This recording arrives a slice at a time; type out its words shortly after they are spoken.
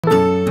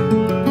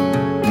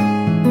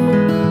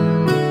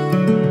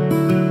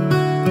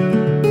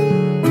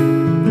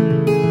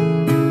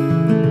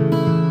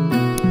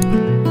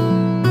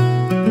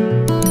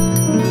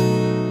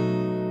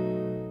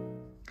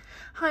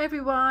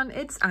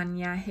it's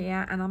Anja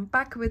here, and I'm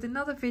back with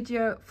another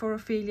video for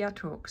Ophelia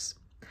Talks.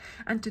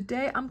 And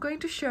today I'm going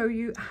to show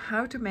you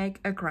how to make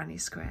a granny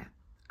square.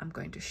 I'm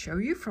going to show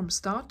you from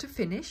start to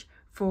finish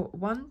for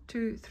 1,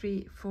 2,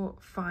 3, 4,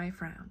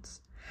 5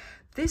 rounds.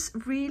 This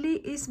really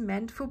is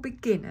meant for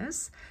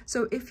beginners,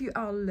 so if you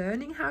are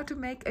learning how to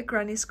make a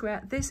granny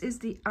square, this is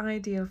the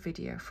ideal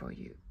video for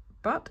you.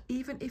 But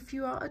even if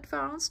you are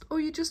advanced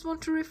or you just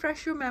want to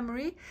refresh your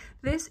memory,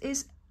 this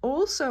is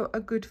also a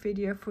good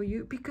video for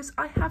you because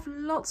I have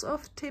lots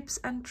of tips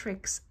and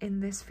tricks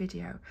in this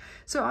video.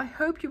 So I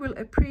hope you will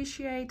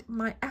appreciate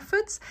my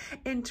efforts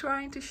in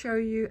trying to show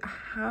you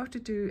how to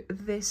do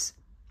this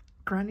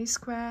granny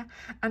square,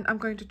 and I'm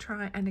going to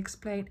try and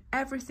explain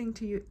everything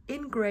to you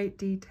in great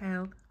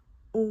detail,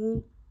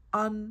 all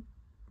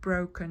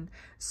unbroken.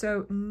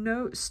 So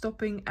no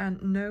stopping and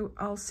no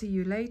I'll see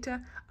you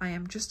later. I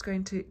am just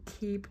going to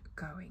keep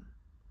going.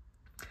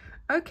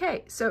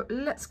 Okay, so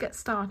let's get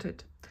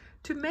started.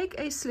 To make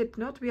a slip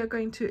knot, we are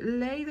going to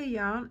lay the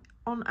yarn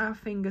on our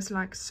fingers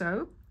like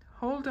so.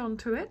 Hold on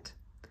to it.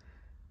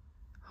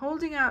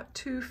 Holding out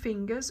 2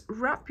 fingers,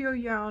 wrap your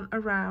yarn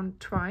around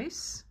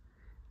twice.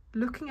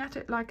 Looking at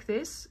it like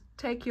this,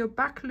 take your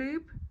back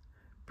loop,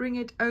 bring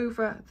it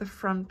over the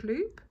front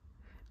loop.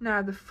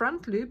 Now the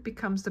front loop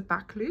becomes the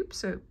back loop,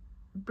 so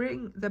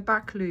bring the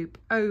back loop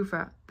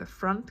over the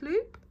front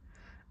loop.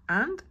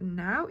 And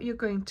now you're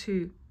going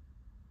to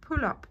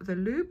pull up the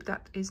loop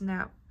that is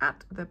now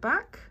at the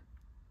back.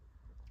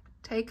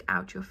 Take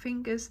out your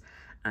fingers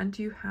and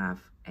you have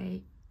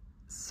a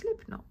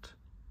slip knot.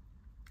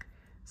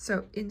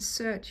 So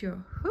insert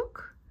your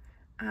hook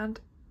and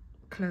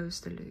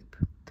close the loop.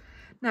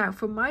 Now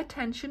for my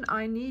tension,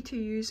 I need to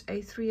use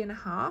a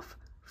 3.5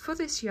 for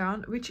this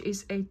yarn, which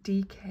is a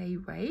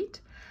DK weight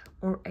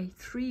or a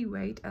 3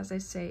 weight, as they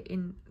say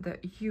in the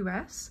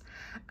US.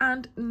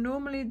 And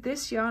normally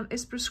this yarn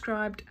is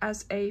prescribed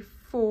as a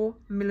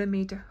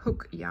 4mm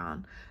hook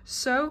yarn.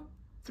 So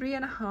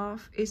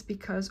 3.5 is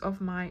because of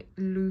my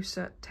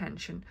looser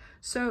tension.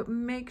 So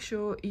make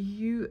sure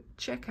you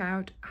check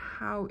out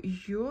how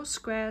your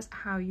squares,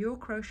 how your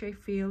crochet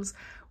feels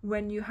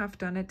when you have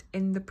done it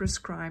in the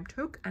prescribed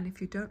hook. And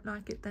if you don't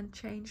like it, then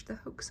change the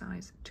hook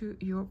size to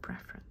your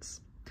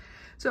preference.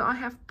 So I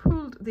have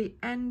pulled the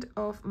end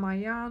of my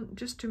yarn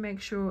just to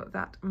make sure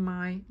that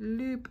my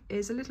loop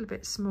is a little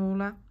bit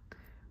smaller.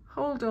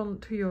 Hold on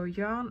to your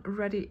yarn,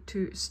 ready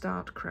to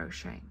start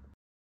crocheting.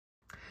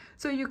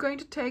 So you're going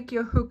to take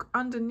your hook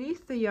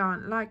underneath the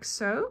yarn like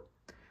so,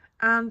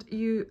 and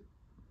you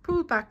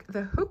pull back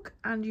the hook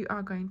and you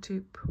are going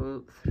to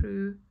pull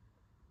through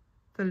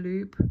the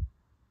loop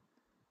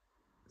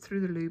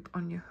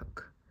on your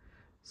hook.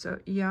 So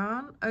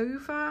yarn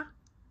over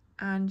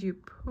and you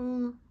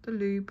pull the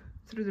loop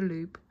through the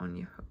loop on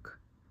your hook.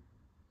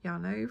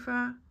 Yarn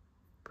over,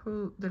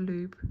 pull the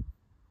loop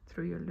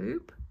through your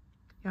loop,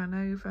 yarn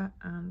over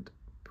and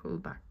pull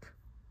back.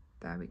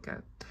 There we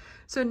go.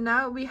 So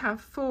now we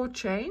have 4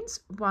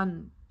 chains,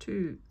 1,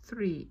 2,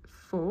 3,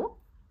 4.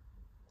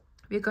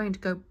 We're going to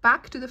go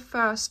back to the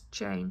first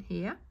chain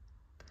here,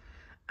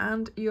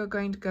 and you're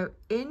going to go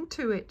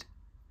into it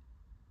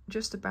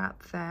just about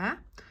there.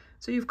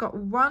 So you've got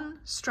 1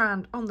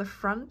 strand on the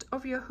front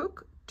of your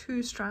hook,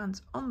 2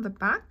 strands on the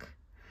back,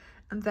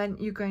 and then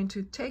you're going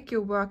to take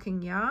your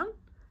working yarn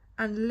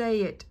and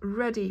lay it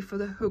ready for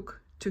the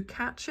hook to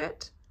catch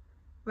it.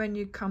 When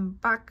you come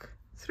back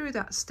through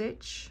that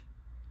stitch,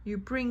 you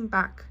bring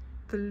back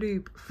the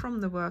loop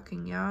from the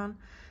working yarn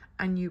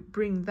and you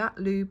bring that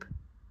loop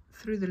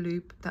through the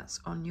loop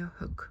that's on your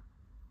hook.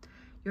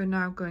 You're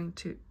now going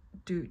to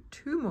do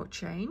 2 more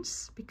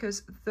chains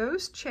because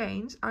those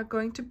chains are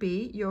going to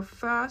be your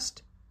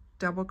first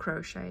double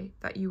crochet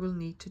that you will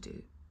need to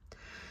do.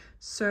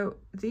 So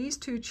these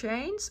 2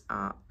 chains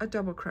are a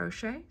double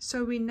crochet.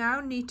 So we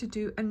now need to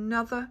do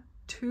another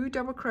 2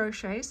 double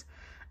crochets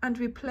and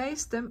we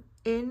place them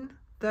in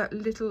the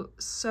little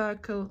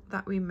circle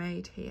that we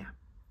made here.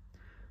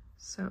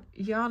 So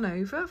yarn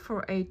over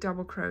for a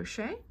double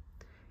crochet,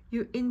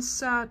 you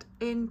insert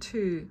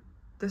into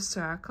the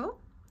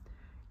circle,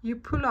 you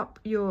pull up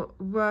your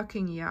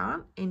working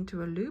yarn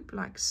into a loop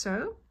like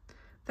so,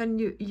 then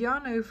you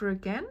yarn over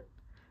again,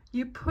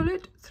 you pull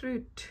it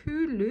through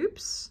 2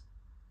 loops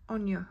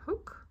on your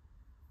hook.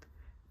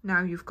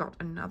 Now you've got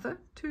another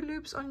 2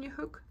 loops on your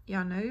hook,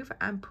 yarn over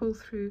and pull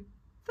through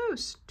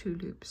those 2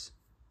 loops.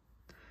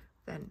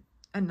 Then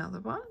another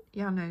one,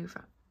 yarn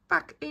over,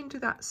 back into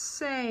that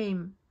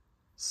same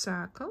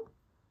circle,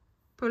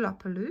 pull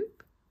up a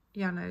loop,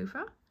 yarn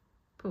over,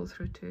 pull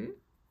through 2,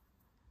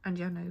 and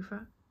yarn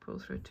over, pull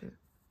through 2.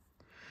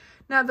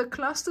 Now the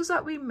clusters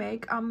that we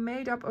make are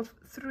made up of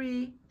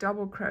 3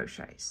 double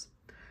crochets.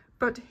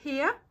 But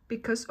here,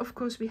 because of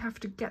course we have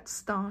to get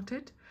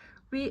started,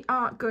 we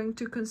are going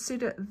to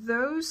consider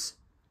those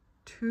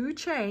 2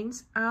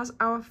 chains as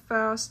our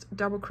first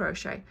double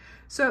crochet.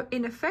 So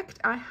in effect,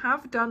 I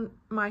have done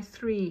my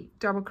 3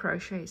 double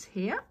crochets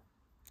here.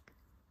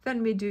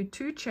 Then we do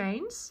 2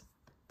 chains.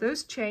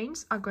 Those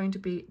chains are going to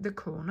be the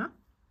corner.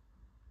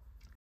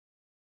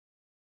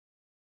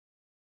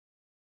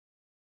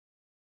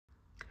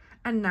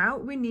 And now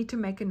we need to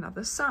make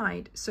another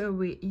side. So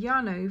we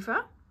yarn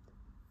over,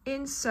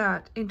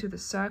 insert into the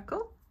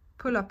circle,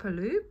 pull up a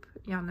loop,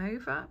 yarn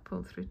over,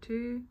 pull through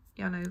 2,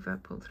 yarn over,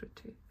 pull through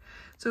 2.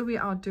 So we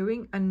are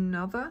doing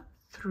another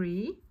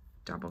 3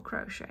 double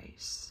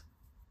crochets.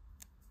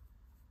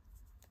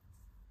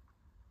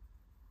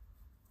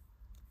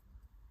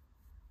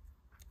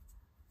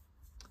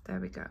 There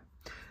we go.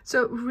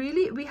 So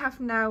really we have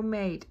now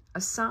made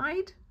a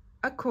side,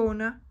 a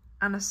corner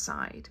and a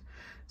side.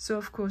 So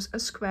of course a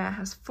square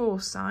has 4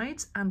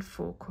 sides and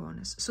 4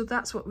 corners. So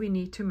that's what we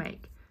need to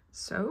make.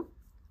 So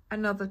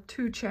another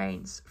 2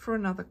 chains for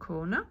another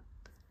corner,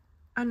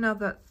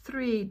 another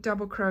 3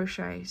 double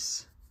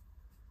crochets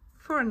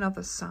for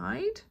another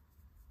side.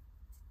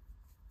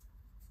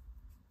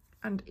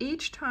 And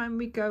each time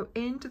we go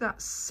into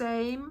that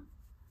same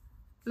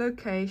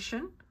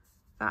location,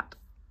 that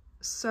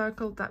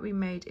circle that we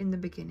made in the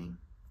beginning.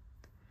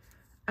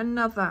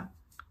 Another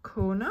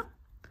corner,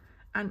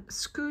 and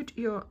scoot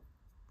your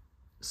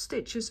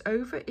stitches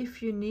over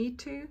if you need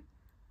to,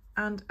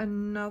 and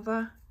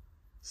another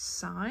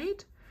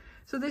side.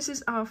 So this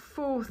is our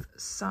 4th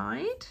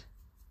side.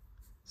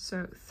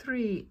 So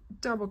 3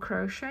 double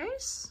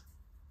crochets.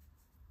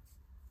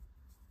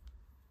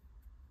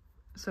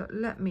 So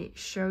let me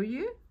show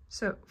you.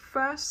 So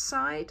first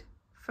side,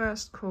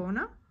 first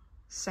corner,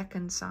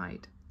 second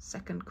side,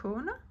 second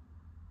corner,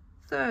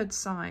 third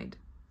side,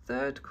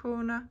 third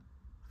corner,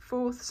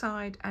 4th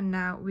side, and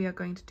now we are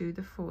going to do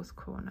the 4th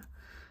corner.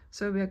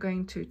 So we are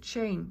going to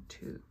chain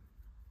 2.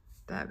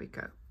 There we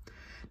go.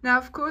 Now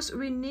of course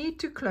we need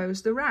to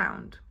close the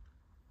round.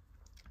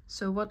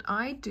 So what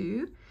I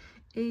do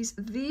is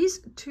these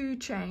 2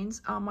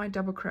 chains are my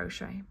double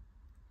crochet,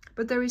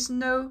 but there is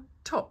no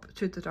top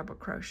to the double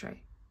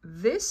crochet.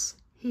 This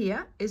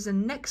here is the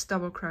next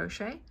double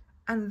crochet,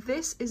 and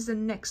this is the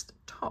next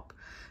top.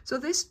 So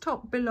this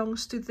top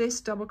belongs to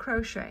this double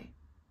crochet.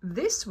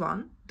 This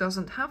one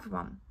doesn't have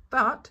one,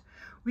 but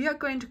we are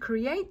going to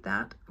create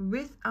that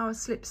with our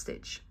slip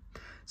stitch.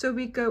 So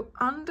we go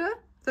under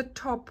the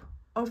top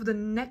of the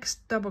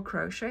next double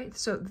crochet,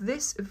 so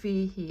this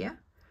V here,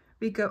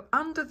 we go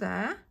under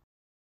there,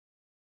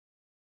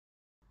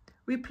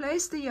 we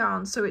place the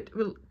yarn so it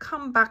will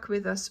come back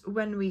with us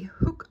when we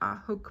hook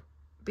our hook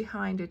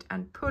behind it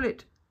and pull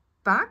it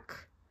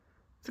back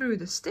through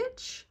the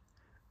stitch,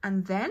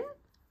 and then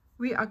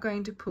we are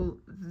going to pull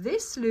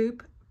this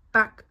loop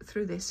back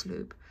through this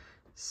loop.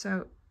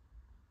 So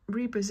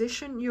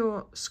reposition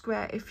your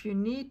square if you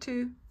need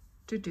to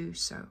do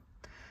so.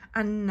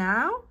 And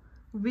now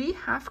we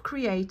have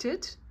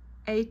created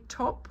a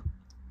top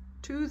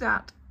to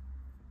that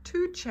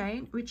 2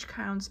 chain, which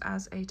counts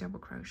as a double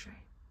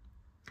crochet.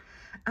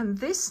 And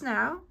this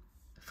now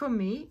for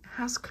me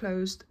has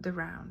closed the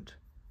round.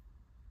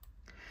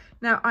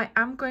 Now I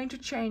am going to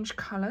change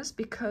colors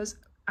because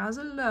as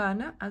a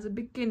learner, as a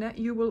beginner,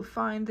 you will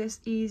find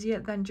this easier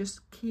than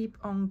just keep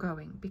on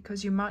going,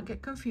 because you might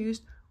get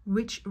confused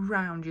which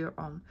round you're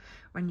on.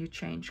 When you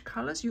change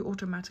colors, you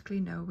automatically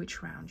know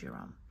which round you're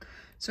on.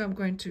 So I'm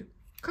going to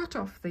cut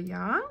off the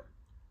yarn,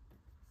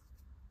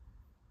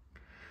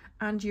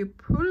 and you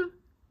pull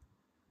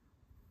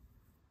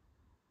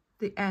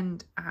the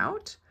end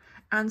out,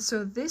 and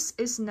so this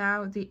is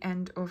now the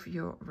end of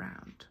your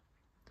round.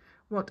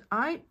 What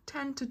I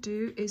tend to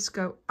do is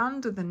go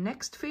under the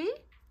next V,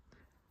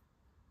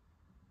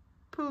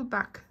 pull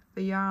back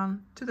the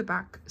yarn to the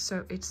back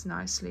so it's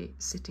nicely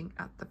sitting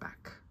at the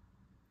back.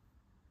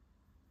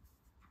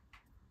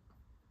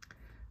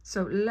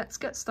 So let's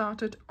get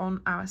started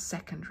on our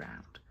second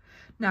round.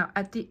 Now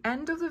at the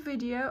end of the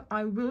video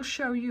I will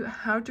show you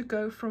how to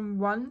go from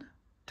one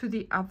to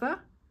the other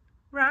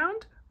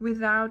round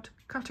without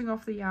cutting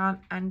off the yarn,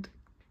 and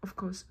of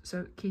course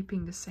so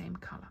keeping the same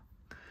color.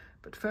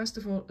 But first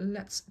of all,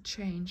 let's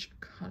change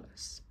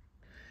colors.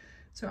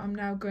 So I'm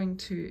now going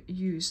to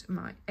use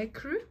my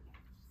ecru.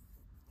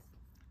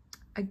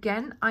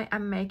 Again, I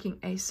am making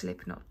a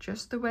slip knot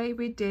just the way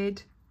we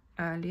did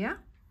earlier,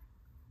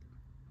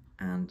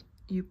 and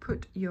you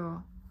put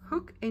your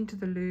hook into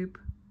the loop,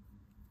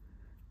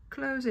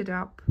 close it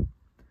up,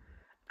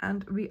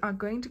 and we are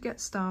going to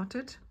get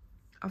started,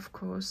 of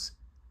course,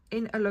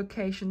 in a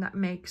location that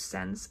makes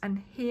sense.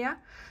 And here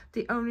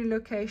the only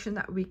location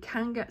that we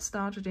can get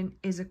started in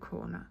is a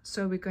corner.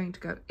 So we're going to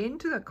go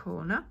into the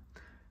corner,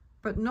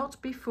 but not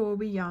before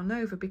we yarn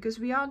over, because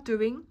we are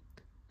doing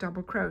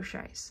double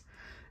crochets.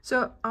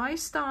 So I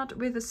start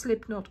with a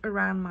slip knot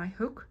around my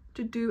hook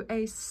to do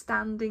a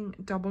standing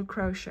double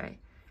crochet.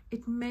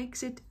 It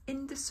makes it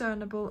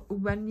indiscernible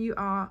when you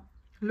are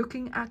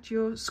looking at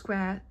your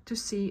square to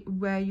see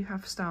where you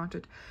have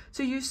started.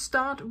 So you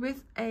start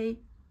with a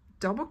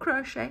double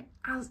crochet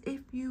as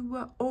if you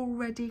were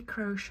already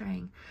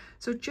crocheting.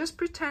 So just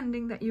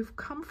pretending that you've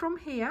come from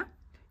here,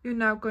 you're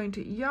now going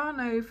to yarn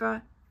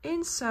over,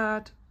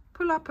 insert,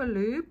 pull up a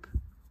loop,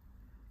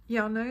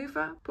 yarn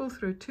over, pull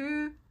through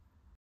 2,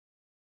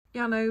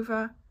 yarn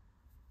over,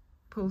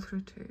 pull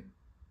through 2.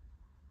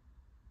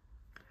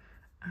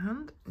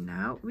 And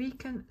now we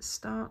can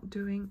start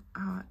doing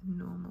our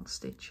normal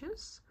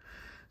stitches.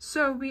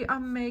 So we are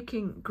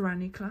making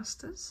granny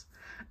clusters,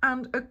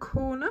 and a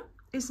corner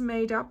is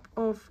made up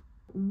of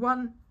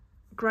one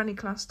granny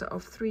cluster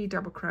of 3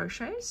 double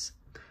crochets.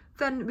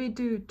 Then we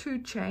do 2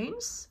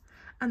 chains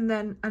and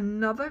then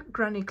another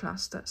granny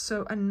cluster,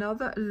 so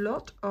another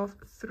lot of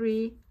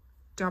 3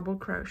 double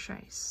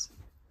crochets,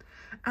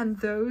 and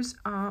those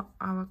are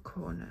our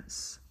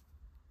corners.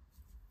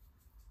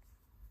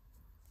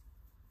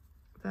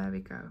 There we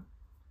go.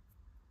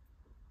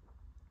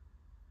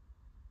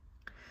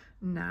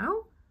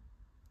 Now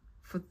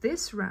for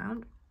this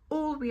round,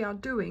 all we are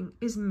doing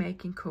is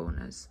making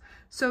corners,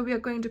 so we are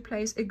going to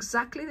place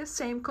exactly the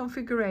same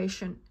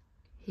configuration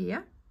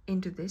here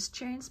into this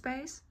chain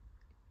space,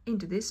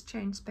 into this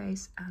chain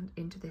space, and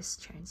into this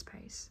chain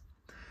space.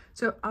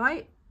 So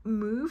I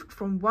move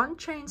from one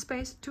chain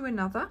space to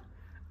another,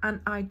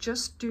 and I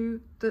just do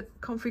the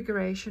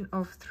configuration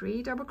of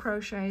 3 double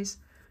crochets,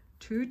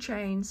 2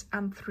 chains,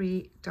 and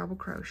 3 double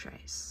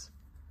crochets.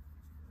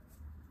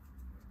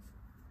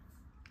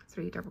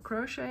 3 double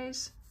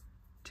crochets,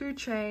 2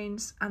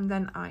 chains, and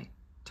then I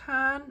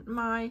turn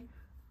my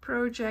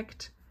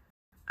project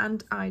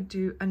and I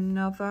do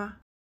another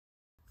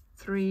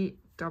 3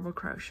 double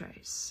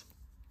crochets.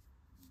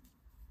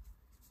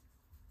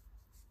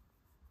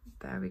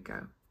 There we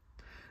go.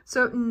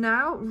 So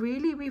now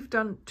really we've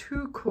done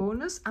 2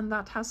 corners, and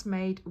that has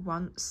made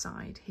one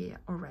side here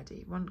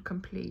already, one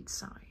complete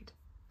side.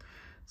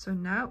 So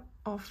now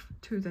off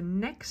to the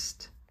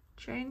next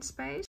chain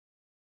space.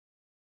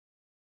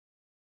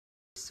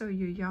 So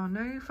you yarn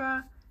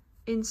over,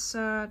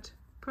 insert,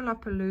 pull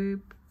up a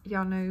loop,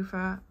 yarn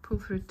over, pull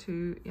through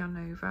 2,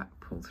 yarn over,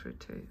 pull through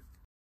 2.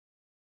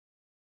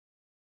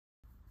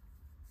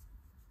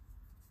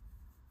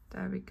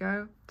 There we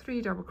go,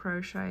 3 double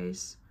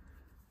crochets,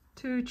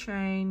 2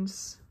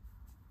 chains,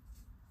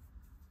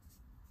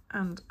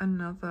 and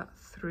another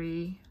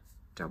 3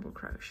 double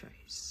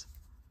crochets.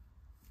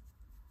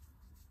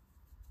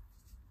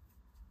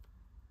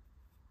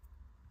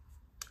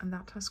 And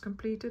that has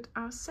completed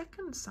our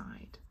second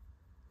side.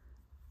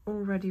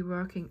 Already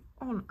working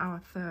on our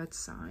third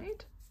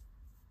side.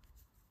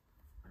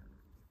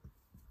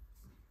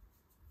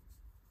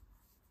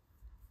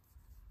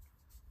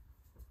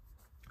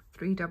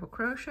 Three double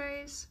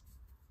crochets,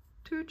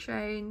 2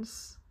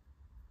 chains,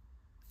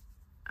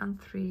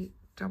 and 3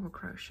 double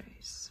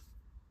crochets.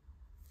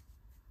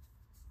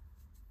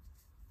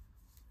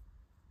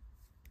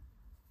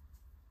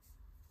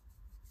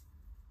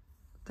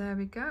 There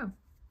we go.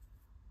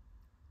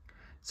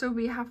 So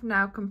we have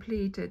now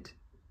completed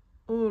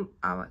all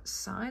our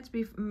sides.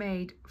 We've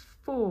made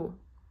 4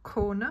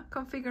 corner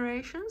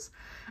configurations,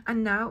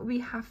 and now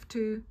we have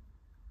to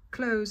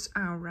close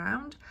our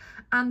round,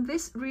 and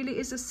this really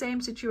is the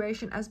same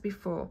situation as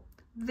before.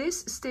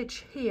 This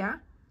stitch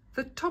here,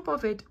 the top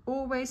of it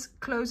always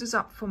closes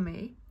up for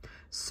me,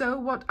 so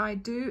what I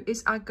do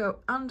is I go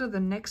under the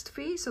next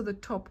V, so the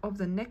top of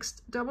the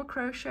next double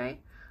crochet,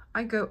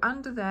 I go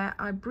under there,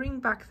 I bring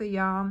back the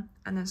yarn,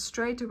 and then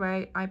straight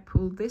away I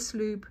pull this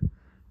loop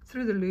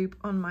through the loop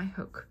on my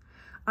hook.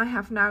 I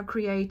have now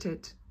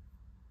created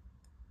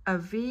a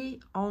V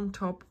on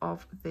top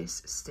of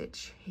this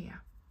stitch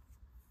here.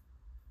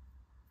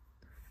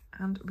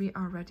 And we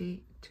are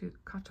ready to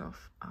cut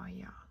off our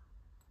yarn.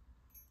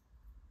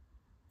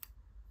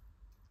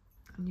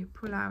 And you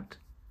pull out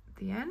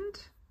the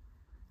end,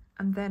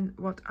 and then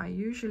what I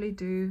usually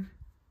do,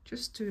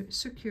 just to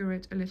secure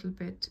it a little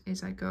bit,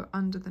 is I go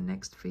under the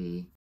next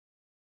V,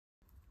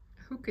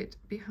 hook it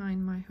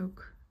behind my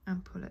hook,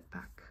 and pull it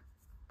back.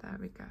 There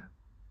we go.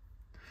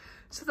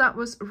 So that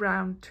was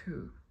round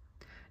 2.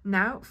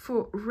 Now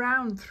for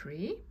round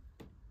 3,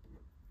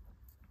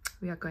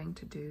 we are going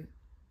to do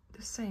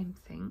the same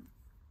thing.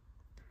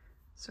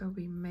 So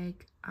we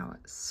make our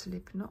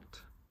slip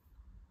knot,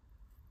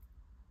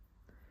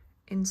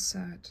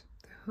 insert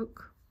the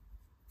hook,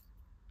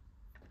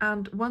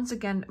 and once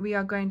again we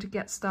are going to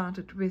get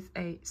started with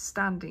a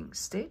standing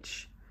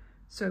stitch.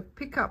 So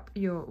pick up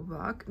your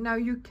work. Now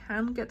you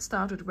can get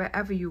started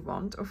wherever you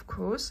want, of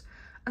course,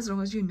 as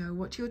long as you know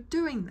what you're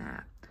doing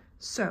there.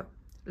 So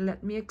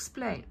let me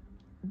explain.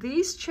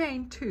 These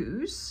chain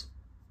 2s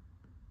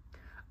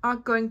are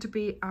going to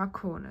be our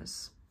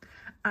corners.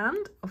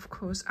 And of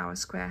course our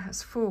square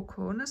has 4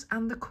 corners,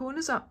 and the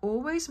corners are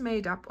always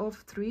made up of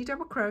 3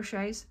 double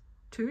crochets,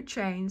 2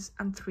 chains,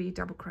 and 3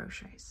 double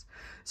crochets.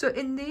 So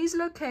in these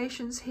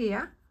locations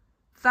here,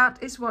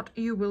 that is what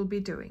you will be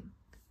doing.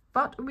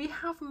 But we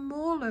have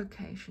more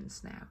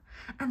locations now,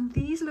 and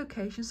these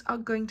locations are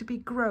going to be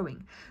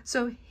growing.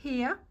 So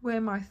here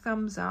where my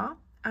thumbs are,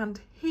 and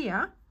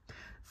here,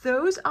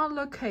 those are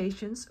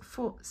locations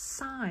for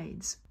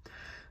sides.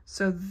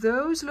 So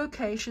those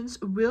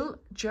locations will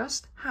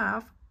just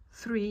have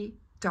 3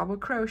 double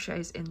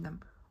crochets in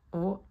them,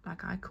 or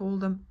like I call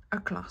them, a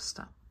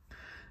cluster.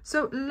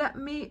 So let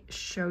me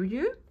show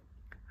you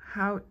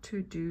how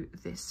to do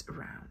this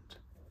round.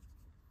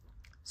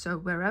 So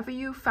wherever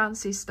you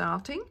fancy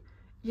starting,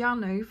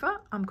 yarn over,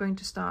 I'm going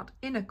to start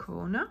in a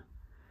corner,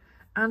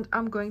 and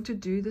I'm going to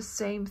do the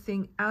same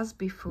thing as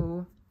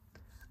before.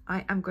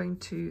 I am going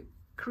to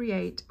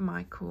create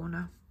my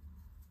corner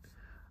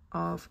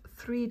of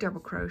 3 double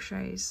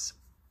crochets,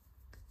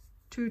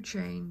 2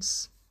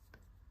 chains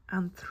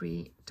and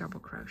 3 double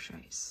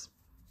crochets.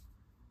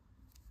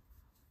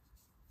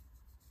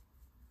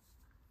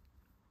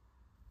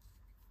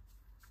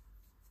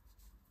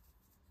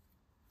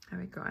 There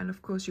we go, and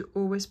of course you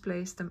always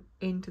place them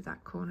into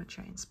that corner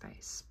chain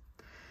space.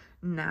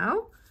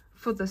 Now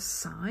for the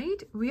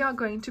side we are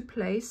going to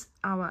place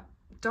our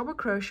double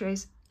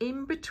crochets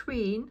in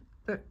between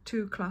the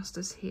 2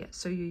 clusters here.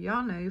 So you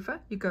yarn over,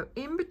 you go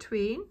in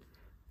between,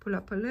 pull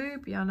up a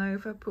loop, yarn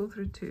over, pull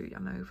through 2,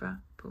 yarn over,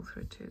 pull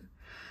through 2,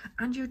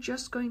 and you're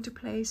just going to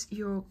place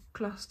your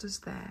clusters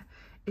there.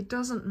 It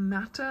doesn't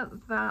matter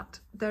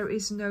that there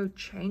is no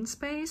chain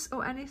space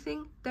or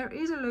anything, there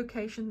is a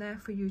location there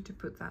for you to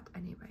put that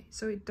anyway,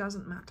 so it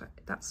doesn't matter,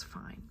 that's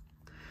fine.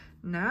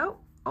 Now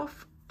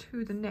off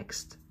to the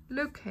next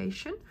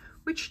location,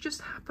 which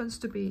just happens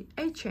to be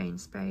a chain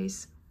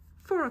space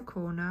for a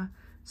corner.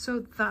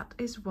 So that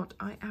is what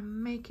I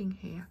am making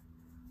here.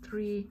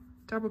 3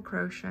 double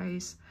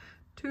crochets,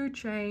 2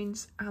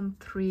 chains and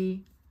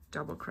 3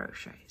 double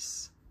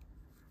crochets.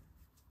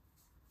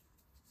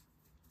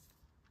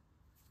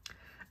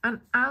 And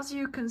as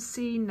you can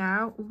see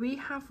now, we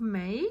have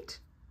made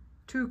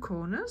 2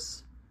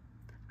 corners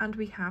and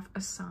we have a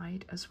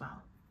side as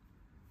well.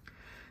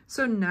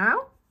 So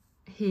now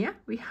here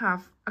we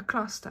have a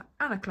cluster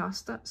and a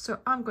cluster, so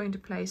I'm going to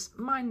place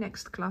my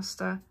next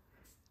cluster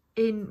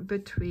in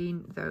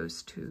between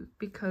those 2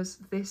 because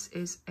this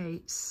is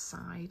a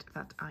side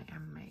that I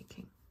am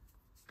making.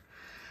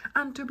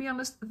 And to be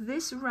honest,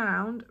 this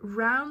round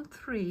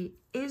 3,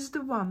 is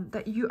the one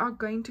that you are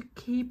going to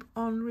keep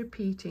on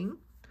repeating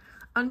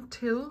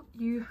until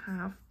you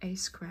have a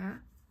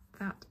square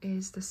that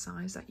is the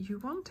size that you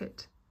want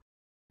it.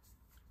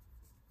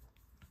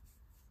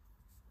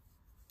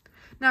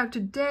 Now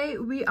today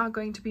we are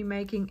going to be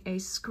making a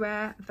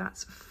square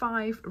that's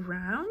 5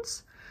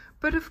 rounds,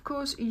 but of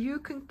course you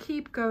can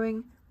keep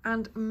going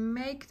and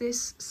make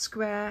this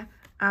square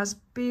as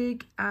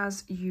big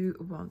as you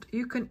want.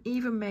 You can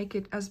even make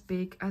it as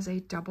big as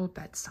a double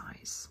bed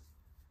size.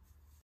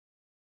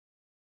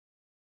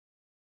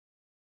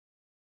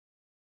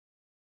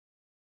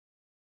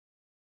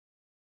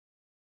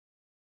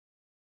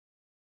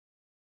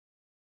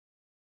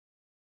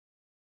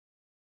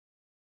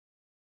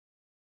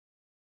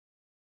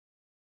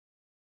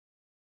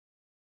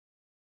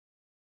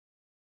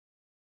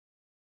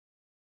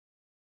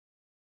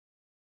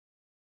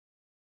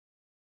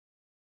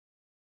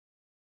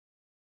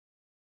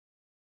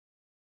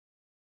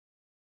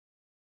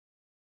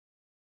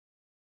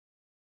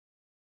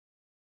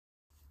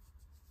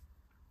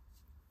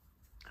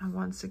 And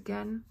once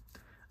again,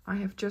 I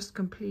have just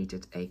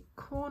completed a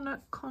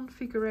corner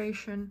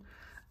configuration.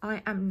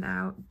 I am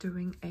now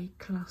doing a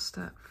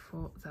cluster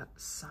for the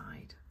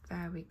side.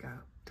 There we go.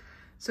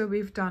 So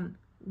we've done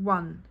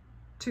 1,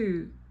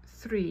 2,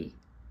 3,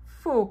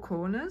 4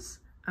 corners,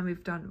 and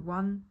we've done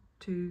 1,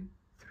 2,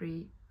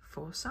 3,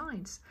 4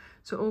 sides.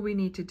 So all we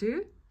need to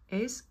do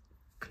is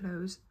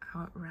close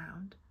our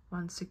round.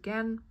 Once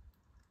again,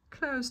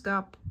 closed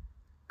up,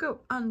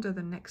 go under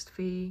the next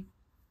V,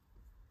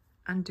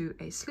 and do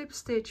a slip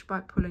stitch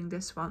by pulling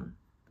this one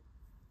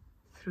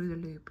through the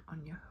loop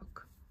on your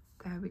hook.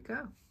 There we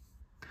go.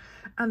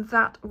 And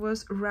that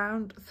was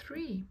round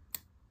 3.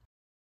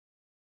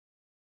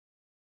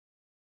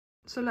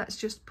 So let's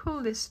just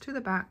pull this to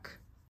the back.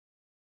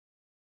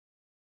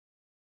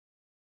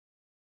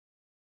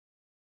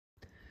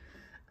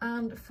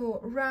 And for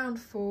round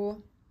 4,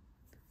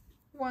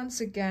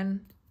 once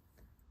again,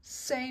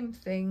 same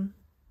thing.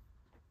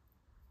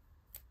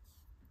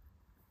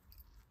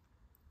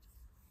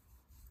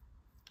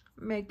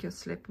 Make your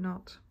slip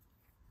knot,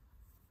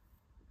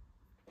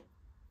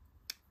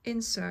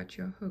 insert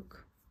your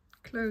hook,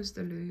 close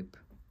the loop,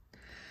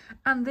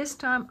 and this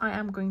time I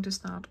am going to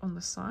start on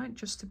the side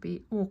just to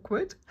be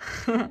awkward.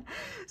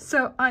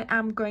 So I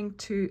am going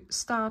to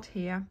start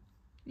here,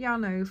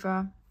 yarn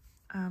over,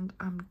 and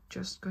I'm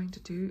just going to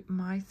do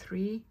my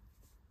 3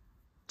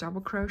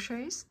 double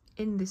crochets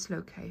in this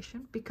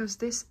location because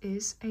this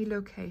is a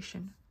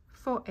location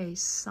for a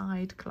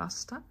side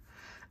cluster.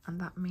 And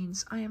that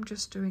means I am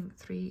just doing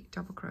 3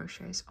 double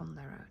crochets on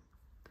their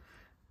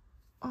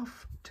own.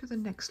 Off to the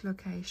next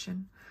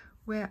location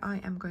where I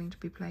am going to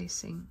be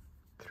placing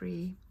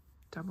 3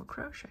 double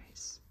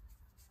crochets.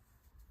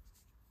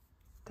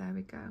 There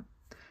we go.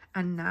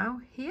 And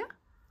now here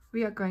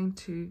we are going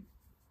to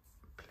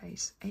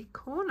place a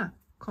corner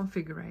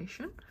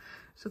configuration.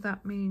 So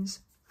that means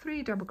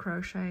 3 double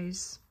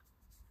crochets,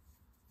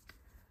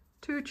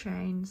 2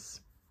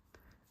 chains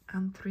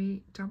and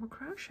 3 double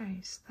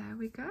crochets. There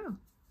we go.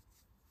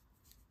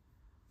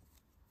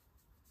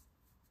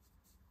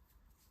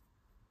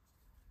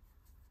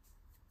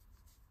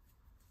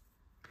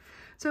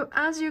 So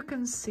as you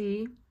can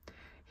see,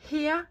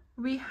 here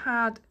we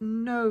had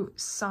no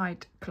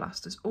side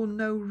clusters or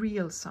no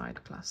real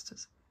side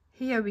clusters.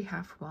 Here we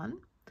have one.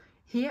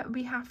 Here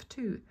we have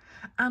 2,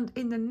 and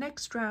in the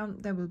next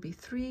round there will be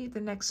 3,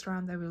 the next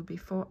round there will be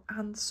 4,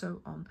 and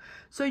so on.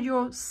 So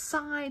your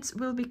sides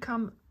will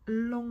become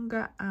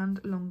longer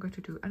and longer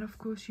to do, and of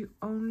course you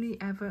only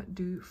ever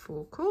do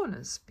 4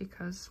 corners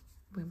because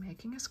we're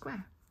making a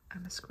square,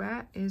 and a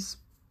square is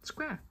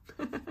square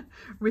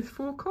with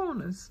 4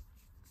 corners.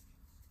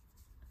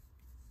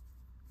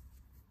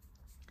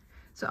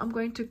 So I'm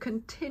going to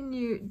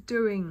continue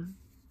doing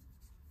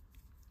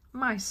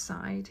my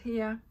side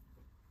here.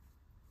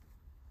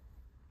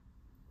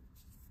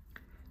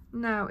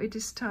 Now it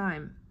is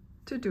time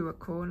to do a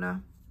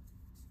corner.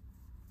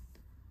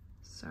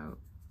 So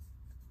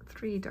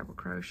 3 double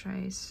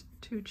crochets,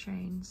 2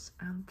 chains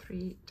and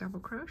 3 double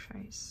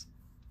crochets.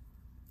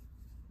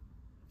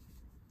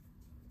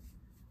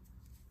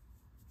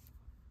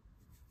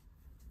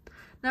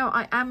 Now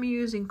I am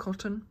using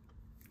cotton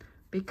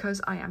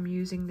because I am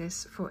using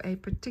this for a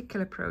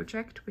particular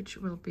project which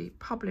will be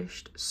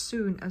published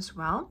soon as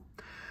well.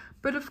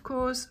 But of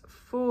course,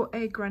 for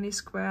a granny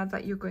square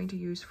that you're going to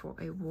use for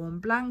a warm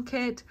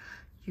blanket,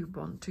 you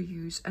want to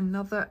use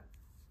another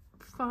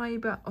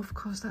fibre. Of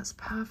course, that's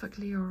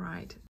perfectly all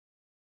right.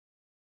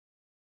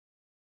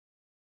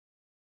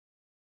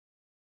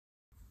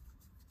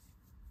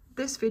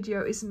 This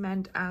video is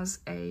meant as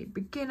a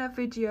beginner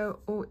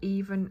video or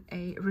even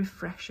a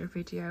refresher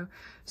video.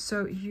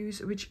 So use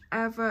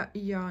whichever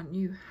yarn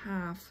you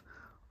have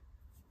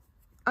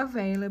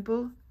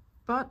available.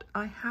 But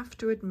I have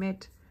to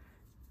admit,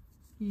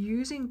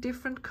 using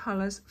different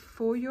colors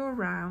for your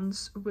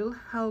rounds will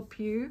help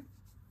you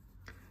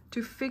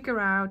to figure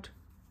out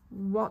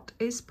what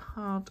is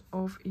part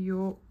of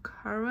your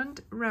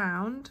current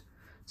round,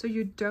 so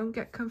you don't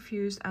get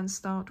confused and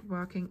start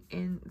working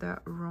in the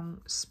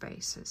wrong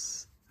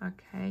spaces.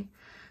 Okay,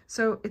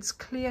 so it's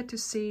clear to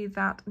see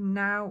that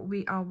now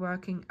we are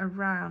working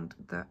around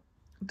the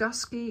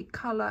dusky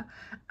color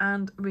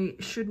and we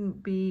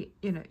shouldn't be,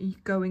 you know,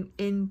 going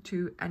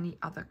into any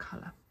other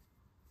color.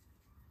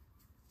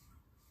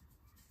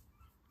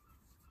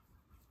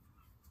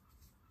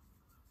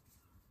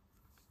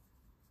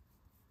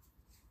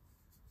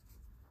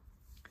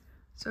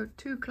 So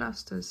 2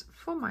 clusters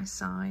for my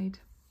side.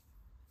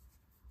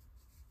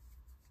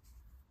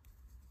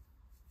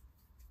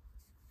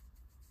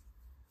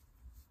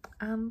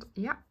 And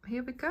yeah,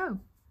 here we go,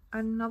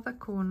 another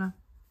corner.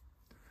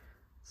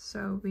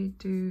 So we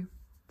do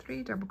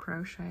 3 double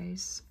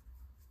crochets,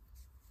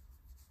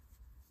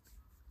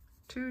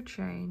 2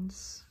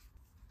 chains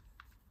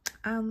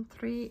and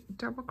 3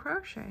 double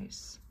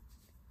crochets.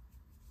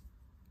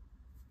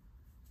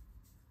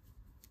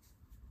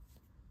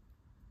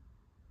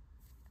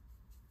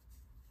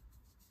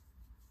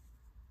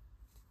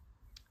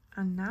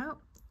 And now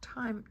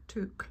time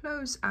to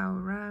close our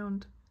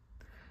round.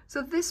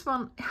 So this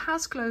one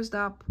has closed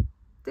up.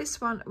 This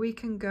one we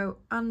can go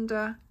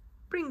under,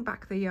 bring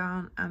back the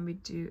yarn, and we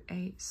do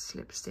a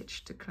slip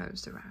stitch to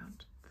close the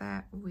round.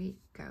 There we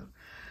go.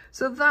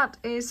 So that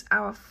is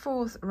our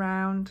 4th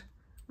round,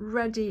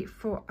 ready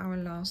for our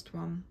last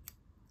one.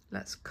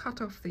 Let's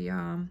cut off the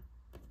yarn,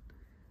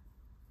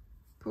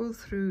 pull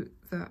through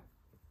the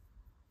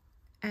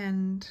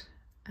end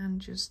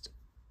and just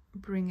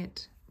bring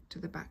it to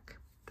the back.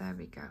 There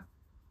we go.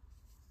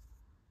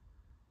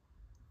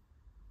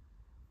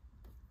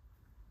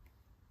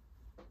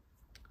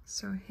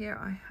 So here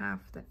I have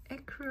the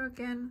ecru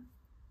again.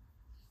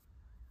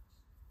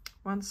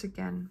 Once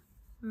again,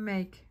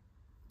 make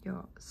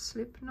your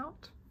slip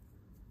knot,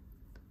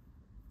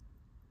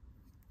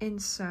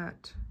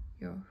 insert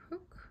your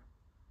hook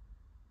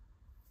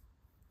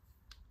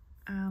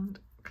and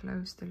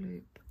close the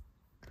loop.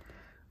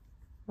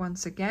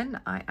 Once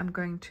again, I am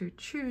going to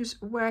choose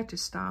where to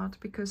start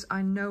because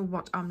I know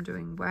what I'm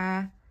doing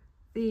where.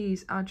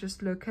 These are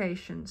just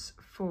locations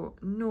for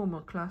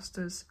normal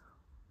clusters.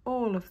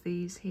 All of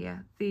these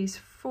here, these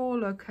 4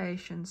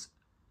 locations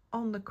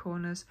on the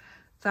corners,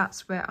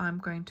 that's where I'm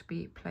going to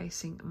be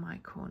placing my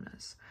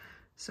corners.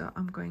 So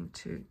I'm going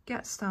to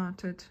get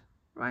started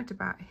right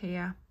about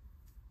here.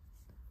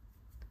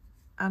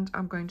 And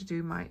I'm going to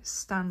do my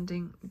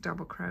standing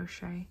double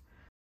crochet.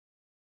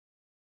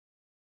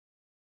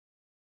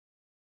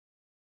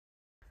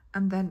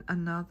 And then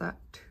another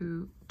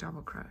 2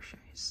 double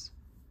crochets.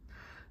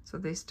 So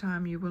this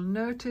time you will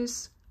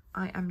notice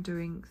I am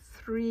doing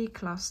 3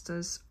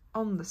 clusters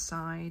on the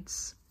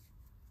sides.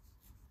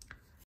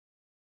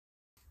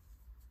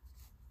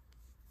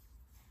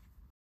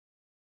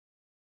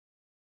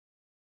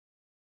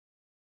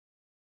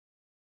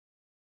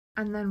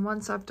 And then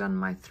once I've done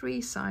my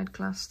 3 side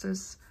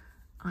clusters,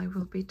 I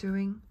will be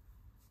doing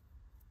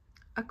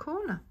a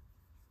corner.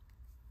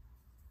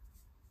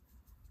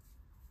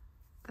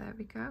 There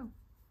we go.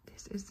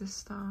 This is the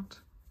start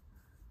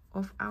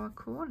of our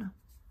corner.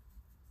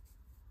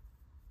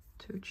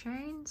 2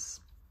 chains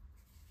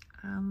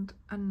and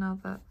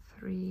another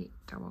 3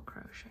 double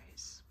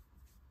crochets.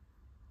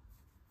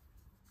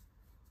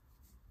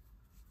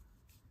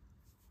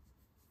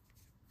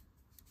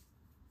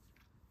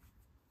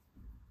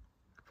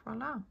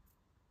 Voila.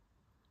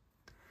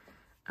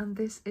 And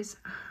this is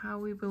how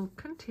we will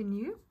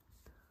continue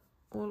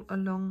all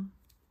along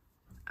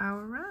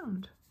our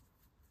round.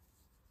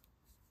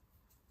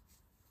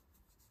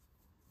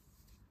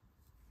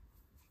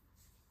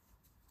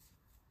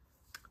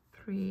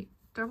 Three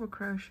double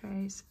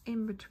crochets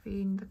in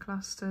between the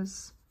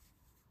clusters.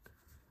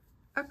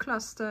 A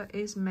cluster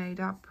is made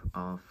up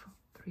of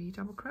 3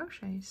 double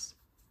crochets.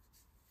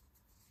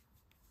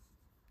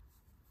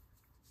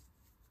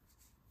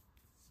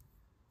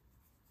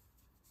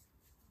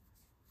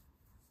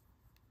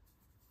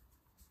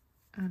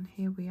 And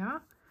here we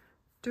are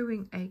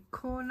doing a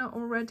corner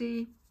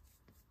already,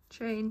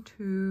 chain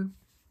 2,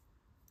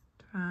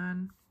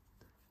 turn,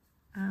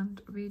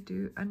 and we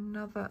do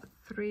another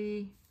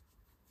 3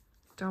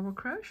 double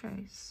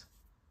crochets.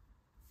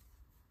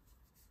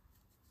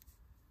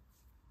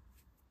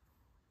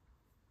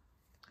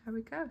 There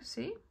we go,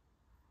 see?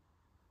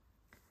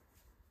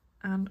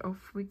 And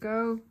off we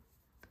go,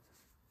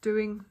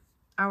 doing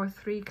our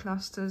 3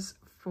 clusters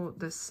for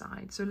this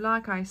side. So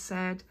like I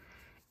said,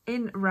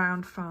 in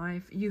round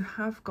 5 you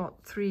have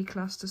got 3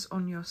 clusters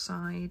on your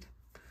side,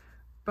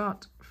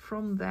 but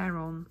from there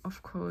on,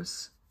 of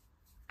course,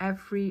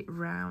 every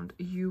round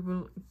you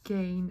will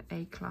gain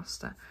a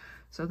cluster.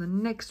 So the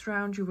next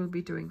round you will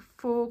be doing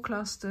 4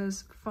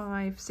 clusters,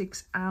 5,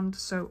 6 and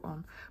so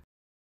on.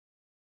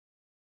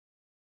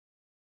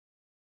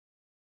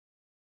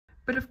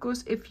 But of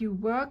course, if you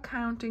were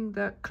counting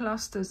the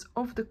clusters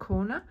of the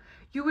corner,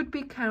 you would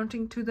be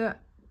counting to the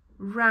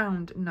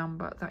round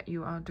number that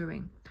you are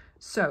doing.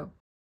 So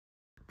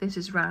this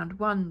is round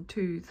 1,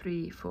 2,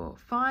 3, 4,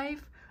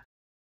 5,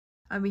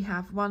 and we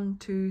have 1,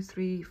 2,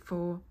 3,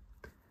 4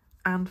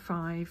 and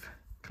 5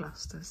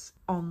 clusters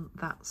on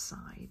that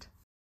side.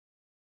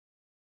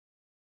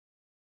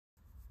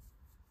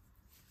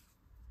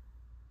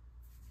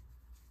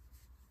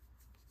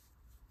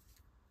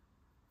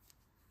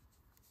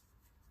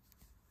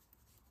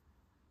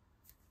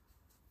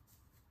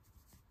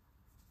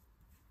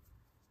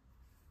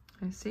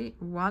 I see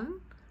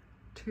 1,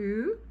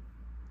 2,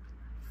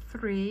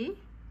 3,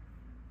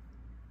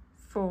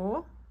 4,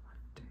 1,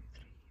 2,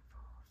 3,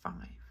 4, 5.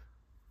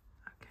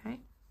 Okay.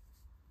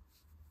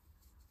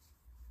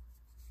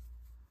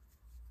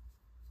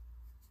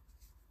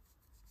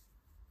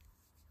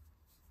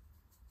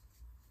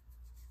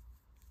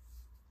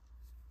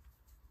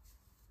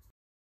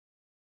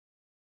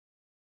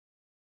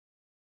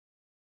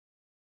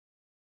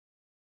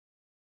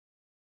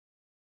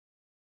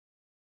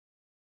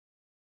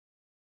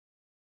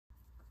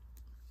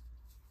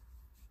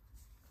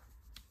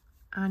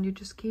 And you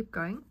just keep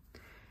going.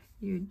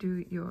 You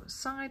do your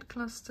side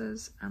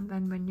clusters, and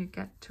then when you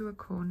get to a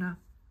corner,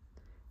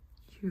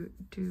 you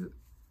do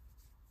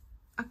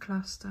a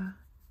cluster,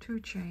 2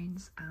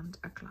 chains and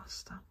a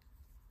cluster.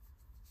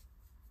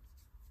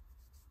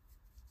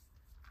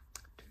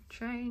 2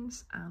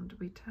 chains, and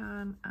we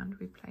turn and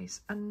we place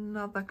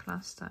another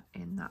cluster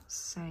in that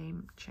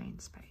same chain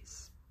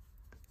space.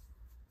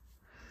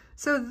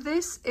 So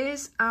this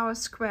is our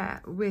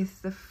square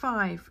with the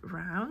 5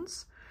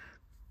 rounds.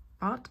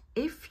 But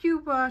if you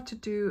were to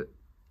do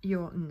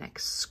your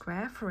next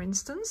square, for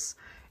instance,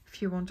 if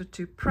you wanted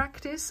to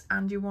practice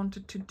and you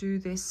wanted to do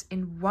this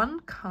in one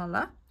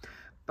color,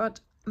 but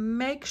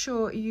make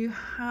sure you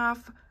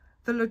have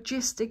the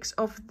logistics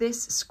of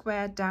this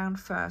square down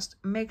first.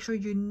 Make sure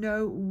you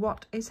know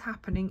what is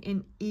happening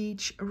in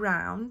each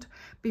round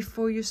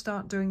before you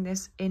start doing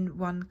this in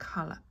one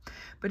color.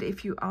 But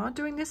if you are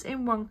doing this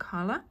in one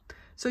color,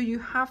 so you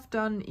have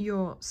done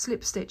your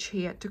slip stitch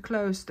here to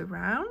close the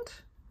round.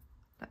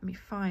 Let me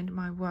find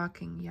my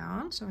working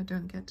yarn so I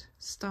don't get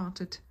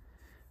started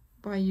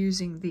by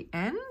using the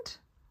end.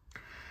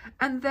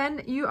 And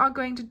then you are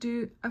going to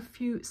do a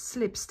few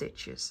slip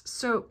stitches.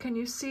 So can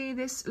you see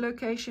this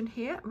location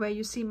here where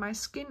you see my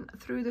skin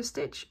through the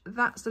stitch?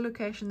 That's the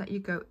location that you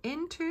go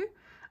into,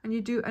 and you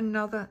do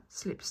another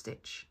slip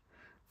stitch.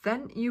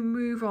 Then you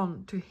move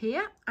on to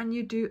here and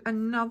you do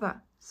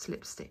another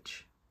slip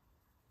stitch.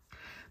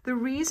 The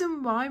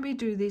reason why we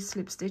do these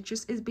slip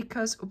stitches is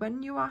because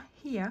when you are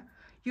here,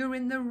 you're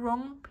in the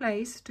wrong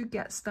place to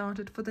get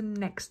started for the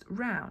next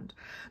round.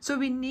 So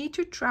we need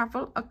to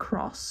travel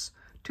across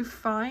to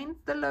find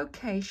the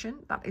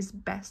location that is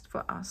best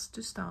for us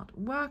to start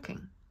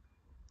working.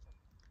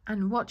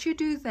 And what you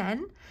do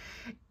then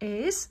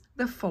is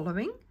the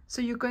following.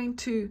 So you're going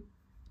to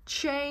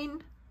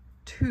chain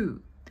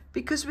 2,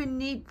 because we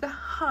need the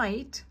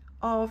height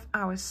of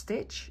our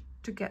stitch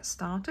to get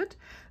started.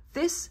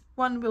 This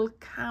one will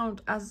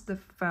count as the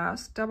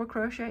first double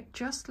crochet,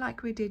 just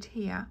like we did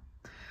here,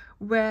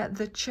 where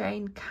the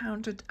chain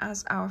counted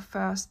as our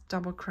first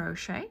double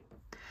crochet.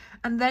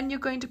 And then you're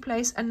going to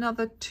place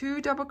another 2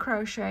 double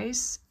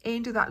crochets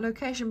into that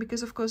location,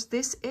 because of course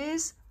this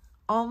is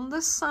on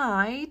the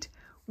side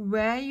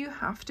where you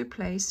have to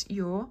place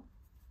your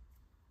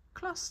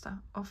cluster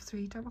of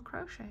 3 double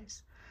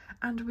crochets.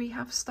 And we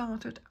have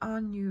started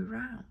our new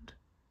round.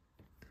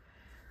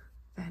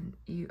 Then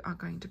you are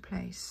going to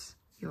place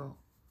your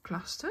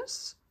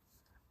clusters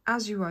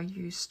as you are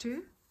used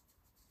to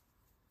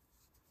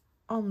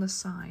on the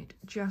side,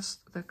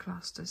 just the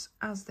clusters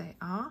as they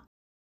are.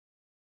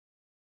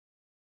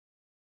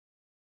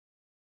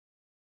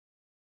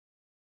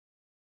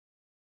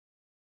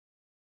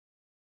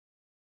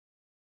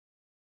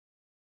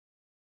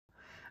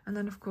 And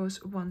then of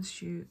course,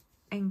 once you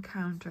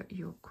encounter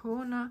your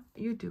corner,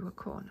 you do a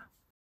corner.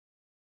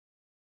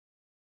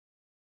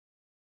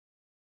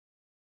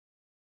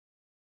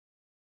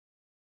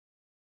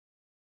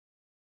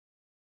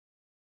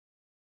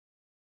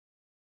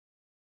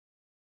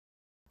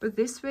 But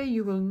this way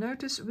you will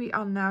notice we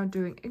are now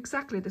doing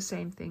exactly the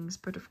same things,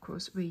 but of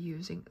course we're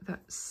using the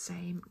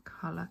same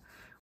color.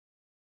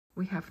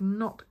 We have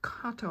not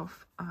cut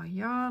off our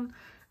yarn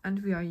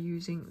and we are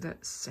using the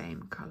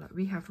same color.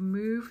 We have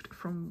moved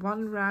from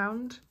one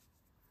round,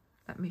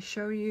 let me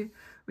show you,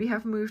 we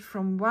have moved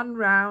from one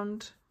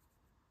round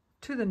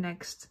to the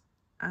next,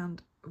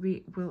 and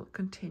we will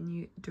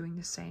continue doing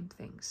the same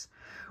things.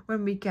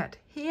 When we get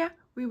here,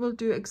 we will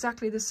do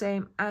exactly the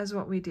same as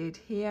what we did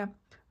here.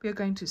 We are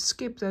going to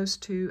skip those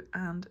two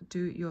and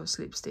do your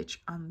slip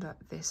stitch under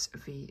this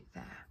V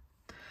there.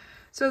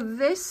 So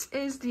this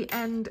is the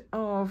end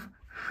of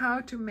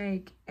how to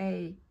make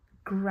a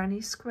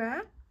granny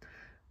square,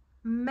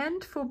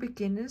 meant for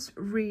beginners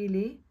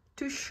really,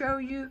 to show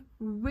you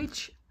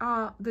which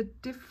are the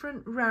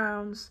different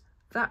rounds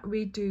that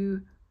we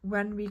do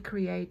when we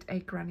create a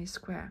granny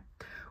square.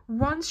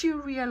 Once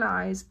you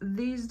realize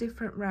these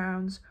different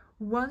rounds,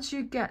 once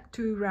you get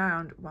to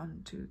round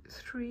 1, 2,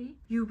 3,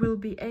 you will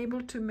be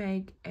able to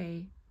make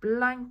a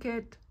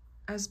blanket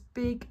as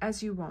big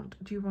as you want.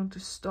 Do you want to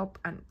stop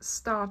and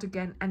start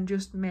again and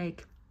just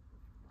make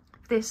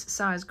this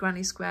size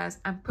granny squares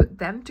and put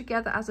them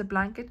together as a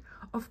blanket?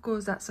 Of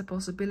course, that's a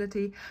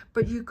possibility,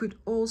 but you could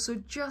also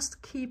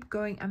just keep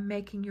going and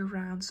making your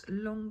rounds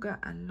longer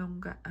and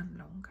longer and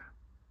longer.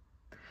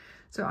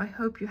 So I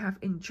hope you have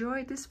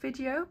enjoyed this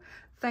video.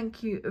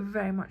 Thank you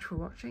very much for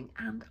watching,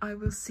 and I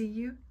will see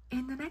you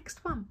in the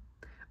next one.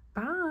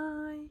 Bye.